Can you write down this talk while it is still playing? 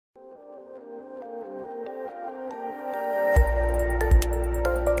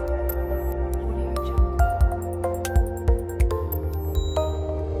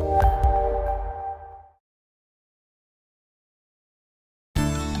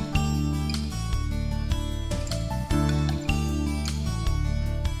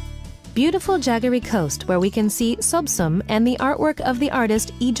Beautiful Jaggery Coast, where we can see Sobsum and the artwork of the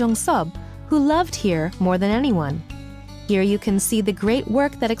artist Lee Jong-sub, who loved here more than anyone. Here you can see the great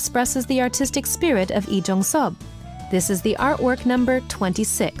work that expresses the artistic spirit of Lee Jong-sub. This is the artwork number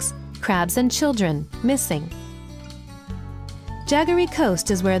 26, Crabs and Children, Missing. Jaggery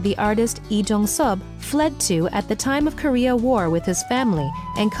Coast is where the artist Lee Jong-sub fled to at the time of Korea War with his family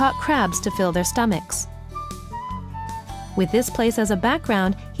and caught crabs to fill their stomachs. With this place as a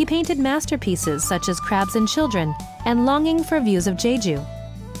background, he painted masterpieces such as Crabs and Children and Longing for Views of Jeju.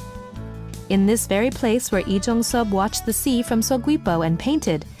 In this very place where Lee Jong-sub watched the sea from Seogwipo and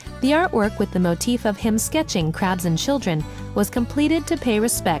painted, the artwork with the motif of him sketching crabs and children was completed to pay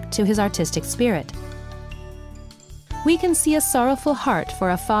respect to his artistic spirit. We can see a sorrowful heart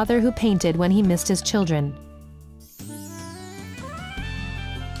for a father who painted when he missed his children.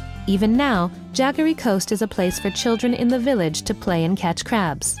 Even now, Jaggery Coast is a place for children in the village to play and catch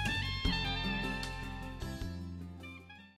crabs.